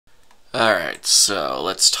Alright, so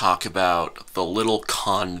let's talk about The Little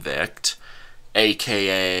Convict,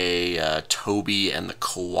 aka Toby and the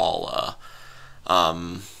Koala.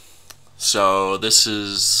 Um, so this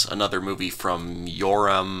is another movie from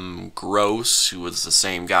Yoram Gross, who was the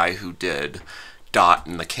same guy who did Dot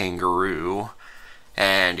and the Kangaroo.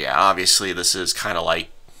 And yeah, obviously this is kind of like,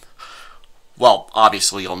 well,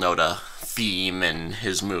 obviously you'll note a theme in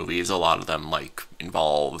his movies. A lot of them like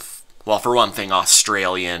involve, well, for one thing,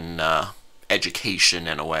 Australian education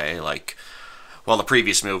in a way. Like, well, the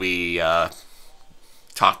previous movie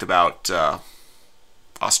talked about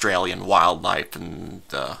Australian wildlife and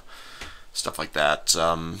stuff like that.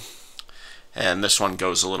 And this one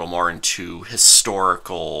goes a little more into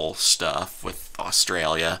historical stuff with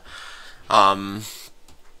Australia. Um,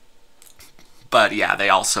 but yeah, they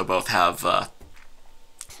also both have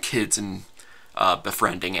kids and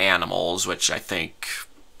befriending animals, which I think,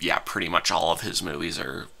 yeah, pretty much all of his movies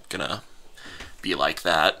are gonna be like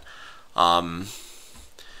that. Um,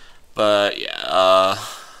 but yeah,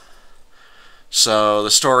 so the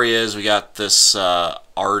story is we got this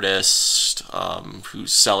artist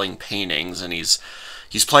who's selling paintings, and he's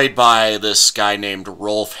played by this guy named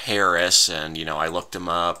Rolf Harris, and I looked him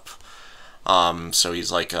up. So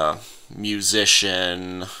he's like a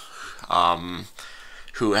musician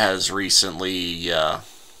who has recently, yeah,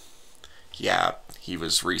 he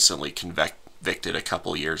was recently convicted a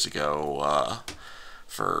couple years ago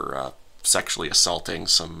for sexually assaulting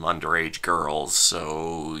some underage girls.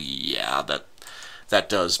 So yeah, that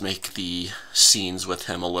does make the scenes with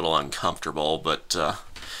him a little uncomfortable. But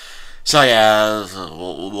so yeah,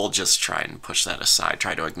 we'll just try and push that aside,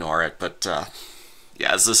 try to ignore it. But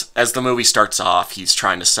yeah, as the movie starts off, he's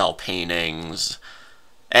trying to sell paintings,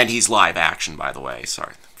 and he's live action, by the way.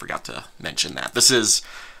 Sorry, forgot to mention that. This is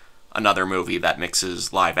another movie that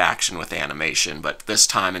mixes live action with animation, but this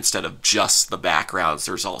time instead of just the backgrounds,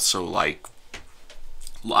 there's also like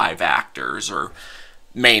live actors, or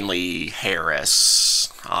mainly Harris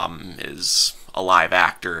is a live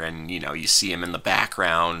actor, and you see him in the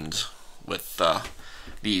background with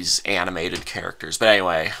these animated characters. But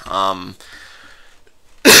anyway,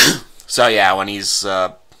 so yeah, when he's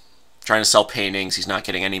trying to sell paintings, he's not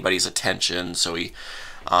getting anybody's attention, so he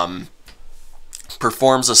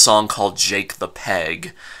performs a song called Jake the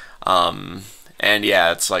Peg. And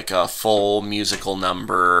yeah, it's like a full musical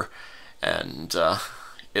number, and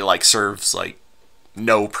it like serves like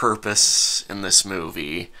no purpose in this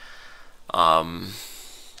movie. But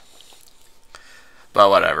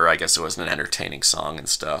whatever, I guess it was an entertaining song and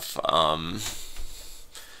stuff.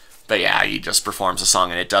 But yeah, he just performs a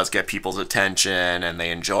song, and it does get people's attention, and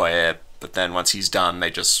they enjoy it. But then once he's done,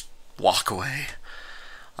 they just walk away.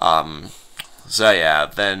 So yeah,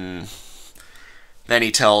 then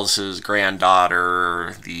he tells his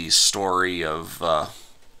granddaughter the story of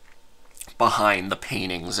behind the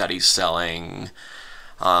paintings that he's selling.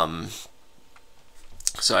 So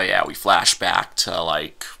yeah, we flash back to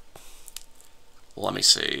like, let me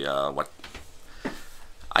see, what,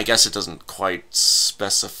 I guess it doesn't quite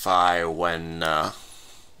specify when the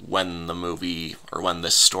movie, or when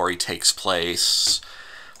this story takes place.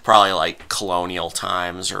 Probably like colonial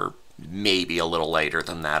times, or maybe a little later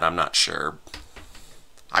than that. I'm not sure.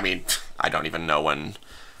 I mean, I don't even know when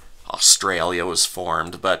Australia was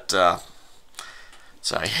formed, but so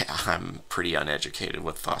yeah, I'm pretty uneducated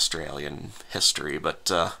with Australian history. But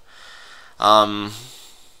so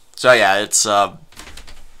yeah, it's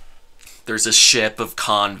there's a ship of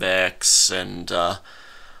convicts, and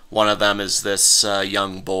one of them is this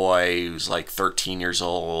young boy who's like 13 years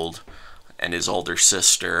old, and his older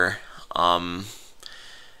sister.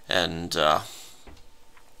 And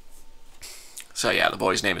so yeah, the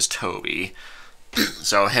boy's name is Toby.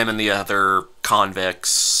 So him and the other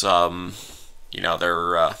convicts, they're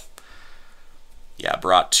yeah,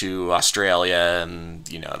 brought to Australia, and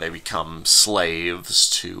they become slaves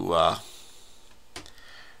to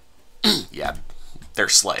yeah, they're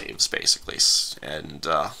slaves basically. And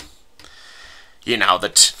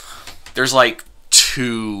there's like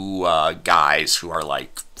two guys who are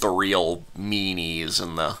like the real meanies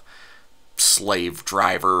in the slave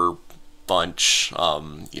driver bunch.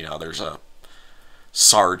 There's a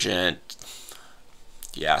sergeant,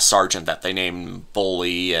 yeah, sergeant that they named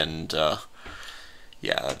Bully, and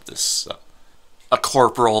yeah, this a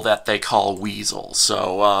corporal that they call Weasel.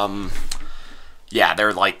 So yeah,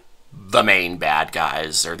 they're like the main bad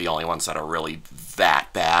guys. They're the only ones that are really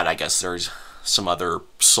that bad. I guess there's some other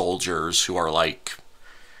soldiers who are like,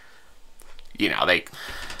 they,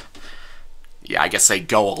 yeah, I guess they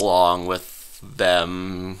go along with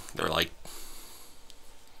them. They're like,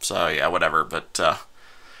 so yeah, whatever. But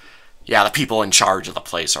yeah, the people in charge of the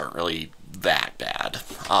place aren't really that bad.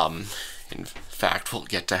 In fact, we'll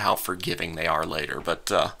get to how forgiving they are later.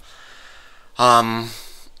 But um,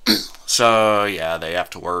 so yeah, they have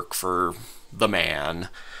to work for the man.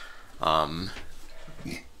 Um,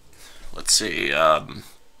 let's see.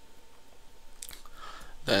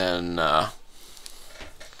 Then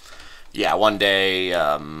yeah, one day,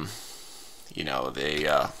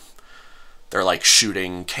 they're like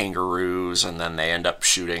shooting kangaroos, and then they end up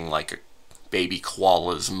shooting like a baby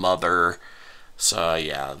koala's mother. So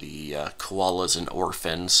yeah, the koala's an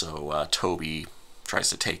orphan, so Toby tries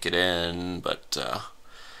to take it in, but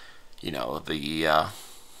the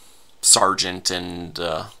sergeant and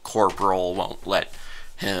corporal won't let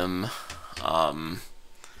him,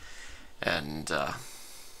 and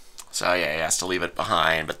so yeah, he has to leave it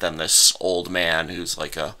behind. But then this old man who's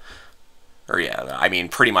like I mean,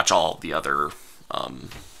 pretty much all the other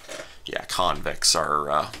convicts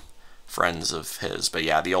are friends of his. But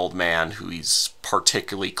yeah, the old man who he's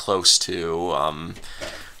particularly close to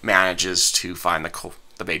manages to find the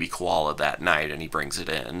baby koala that night, and he brings it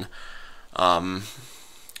in.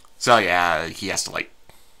 So yeah, he has to like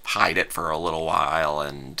hide it for a little while,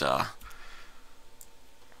 and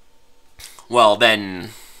then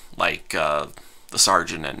the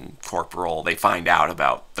sergeant and corporal, they find out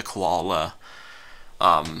about the koala.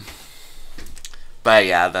 But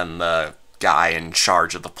yeah, then the guy in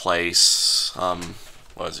charge of the place,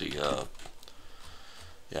 was he,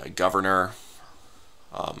 governor,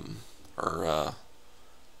 or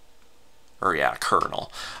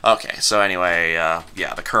colonel. Okay, so anyway,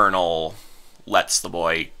 the colonel lets the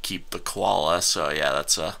boy keep the koala, so yeah,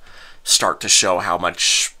 that's a start to show how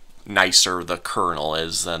much nicer the colonel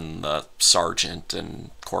is than the sergeant and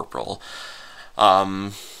corporal.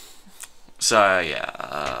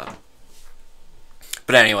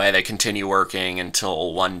 But anyway, they continue working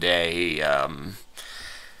until one day,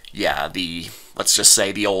 let's just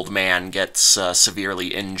say the old man gets severely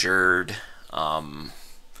injured, and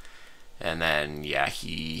then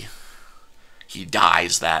he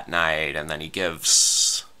dies that night, and then he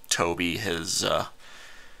gives Toby his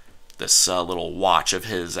this little watch of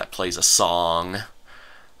his that plays a song.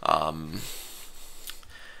 And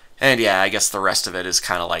yeah, I guess the rest of it is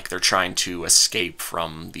kind of like they're trying to escape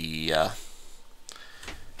from the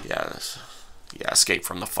escape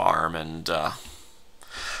from the farm. And at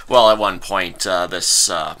one point, this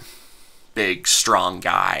big strong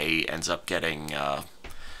guy ends up getting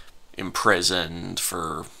imprisoned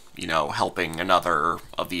for helping another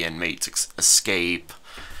of the inmates escape.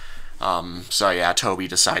 Toby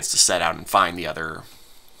decides to set out and find the other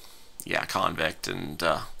convict, and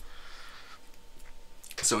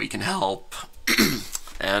so he can help.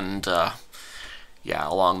 And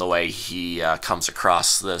along the way he comes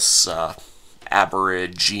across this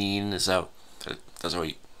aborigine. Is that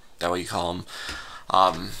what you call him?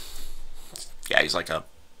 He's like a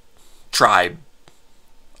tribe's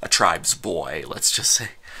boy, let's just say.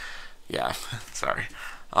 Yeah, sorry.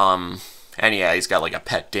 And yeah, he's got like a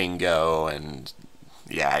pet dingo, and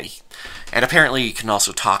and apparently he can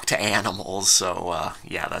also talk to animals. So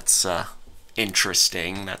that's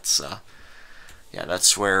interesting. That's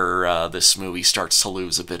where this movie starts to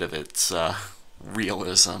lose a bit of its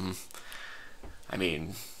realism. I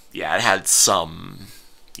mean, yeah, it had some,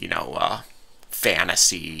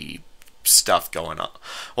 fantasy stuff going on.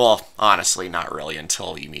 Well, honestly, not really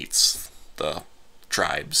until he meets the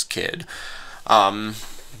tribe's kid.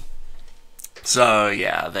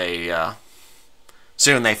 They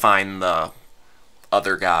soon they find the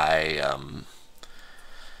other guy,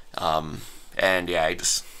 and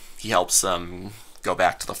he helps them go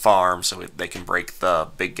back to the farm so they can break the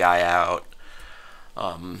big guy out.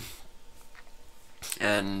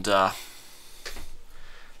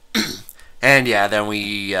 Then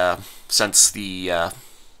we, since the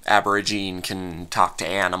aborigine can talk to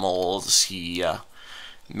animals, he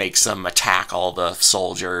makes them attack all the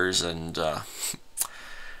soldiers, and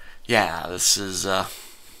this is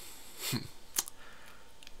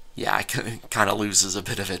it kind of loses a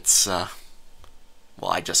bit of its I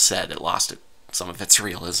just said it lost some of its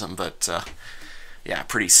realism, but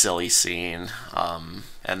pretty silly scene.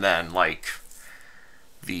 And then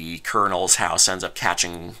the colonel's house ends up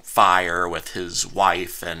catching fire with his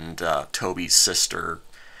wife and Toby's sister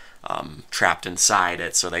trapped inside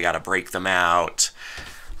it, so they got to break them out.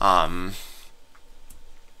 And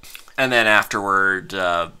then afterward,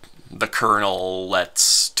 the colonel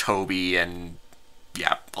lets Toby and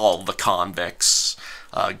all the convicts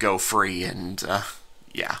go free, and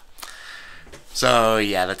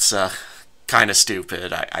that's kind of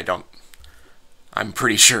stupid. I'm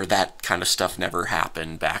pretty sure that kind of stuff never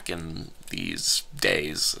happened back in these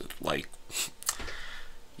days. Like,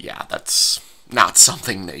 yeah, that's not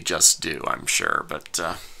something they just do, I'm sure, but,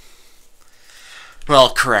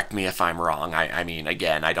 well, correct me if I'm wrong. I mean,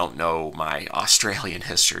 again, I don't know my Australian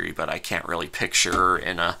history, but I can't really picture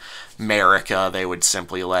in America they would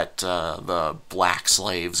simply let the black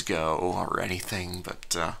slaves go or anything,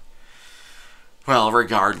 but, well,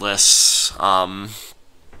 regardless,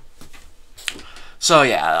 so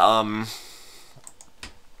yeah,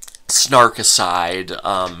 snark aside,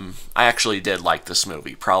 I actually did like this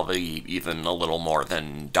movie, probably even a little more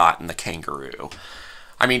than Dot and the Kangaroo.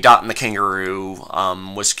 I mean, Dot and the Kangaroo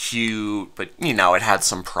was cute, but, you know, it had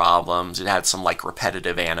some problems. It had some, like,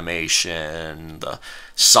 repetitive animation. The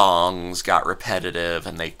songs got repetitive,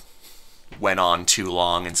 and they went on too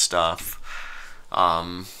long and stuff.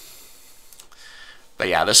 But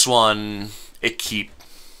yeah, this one, it keeps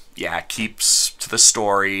to the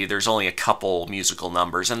story. There's only a couple musical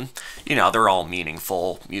numbers, and, you know, they're all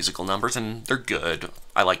meaningful musical numbers, and they're good.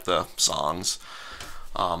 I like the songs.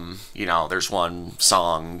 You know, there's one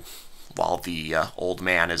song while the old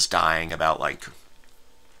man is dying about, like,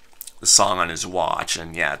 the song on his watch,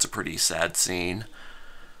 and yeah, it's a pretty sad scene.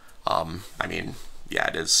 I mean, yeah,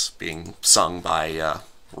 it is being sung by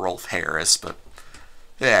Rolf Harris, but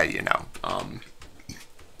yeah, you know,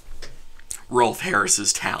 Rolf Harris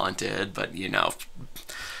is talented, but, you know,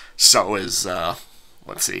 so is,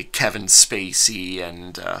 let's see, Kevin Spacey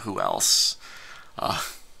and who else?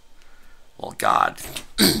 Well, God,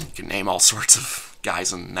 you can name all sorts of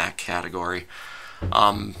guys in that category.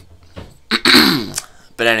 But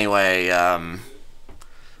anyway,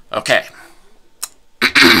 okay.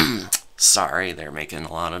 Sorry, they're making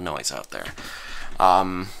a lot of noise out there.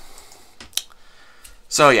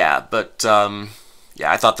 So yeah, but,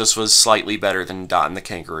 yeah, I thought this was slightly better than Dot and the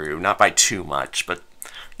Kangaroo. Not by too much, but,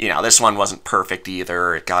 you know, this one wasn't perfect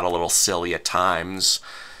either. It got a little silly at times.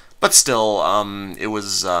 But still, it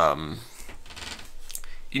was,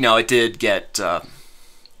 you know, it did get,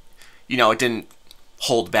 you know, it didn't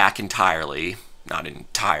hold back entirely, not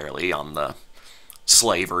entirely, on the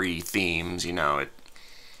slavery themes, you know,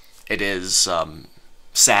 it is,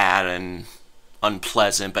 sad and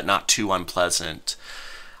unpleasant, but not too unpleasant.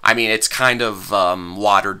 I mean, it's kind of,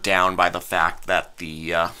 watered down by the fact that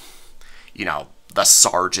the, you know, the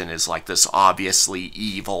sergeant is like this obviously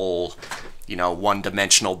evil, you know,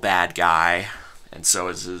 one-dimensional bad guy, and so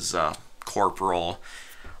is his, corporal.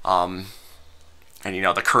 And, you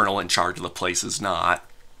know, the colonel in charge of the place is not.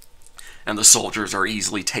 And the soldiers are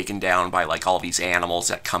easily taken down by, like, all these animals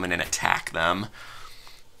that come in and attack them.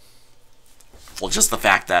 Well, just the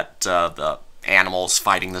fact that the animals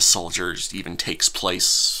fighting the soldiers even takes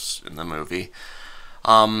place in the movie.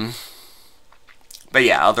 But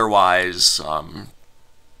yeah, otherwise,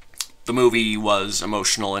 the movie was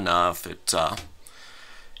emotional enough. It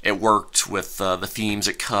worked with the themes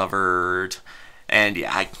it covered. And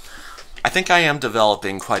yeah, I think I am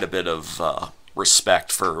developing quite a bit of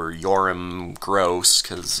respect for Yoram Gross,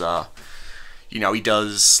 because, you know, he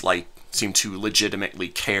does, like, seem to legitimately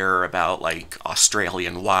care about, like,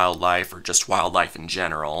 Australian wildlife, or just wildlife in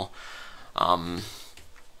general. And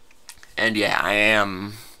yeah, I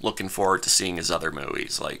am looking forward to seeing his other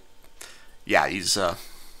movies. Like, yeah,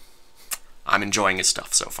 I'm enjoying his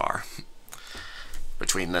stuff so far.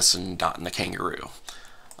 Between this and Dot and the Kangaroo.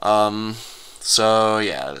 So,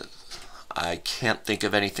 yeah, I can't think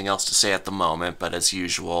of anything else to say at the moment, but as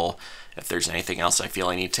usual, if there's anything else I feel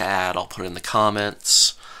I need to add, I'll put it in the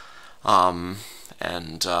comments. I'm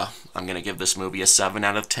going to give this movie a 7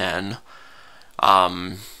 out of 10.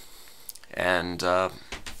 Yeah,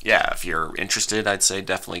 if you're interested, I'd say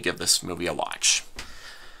definitely give this movie a watch.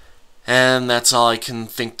 And that's all I can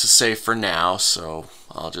think to say for now, so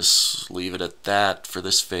I'll just leave it at that for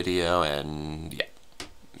this video, and yeah.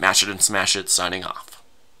 Mash it and smash it, signing off.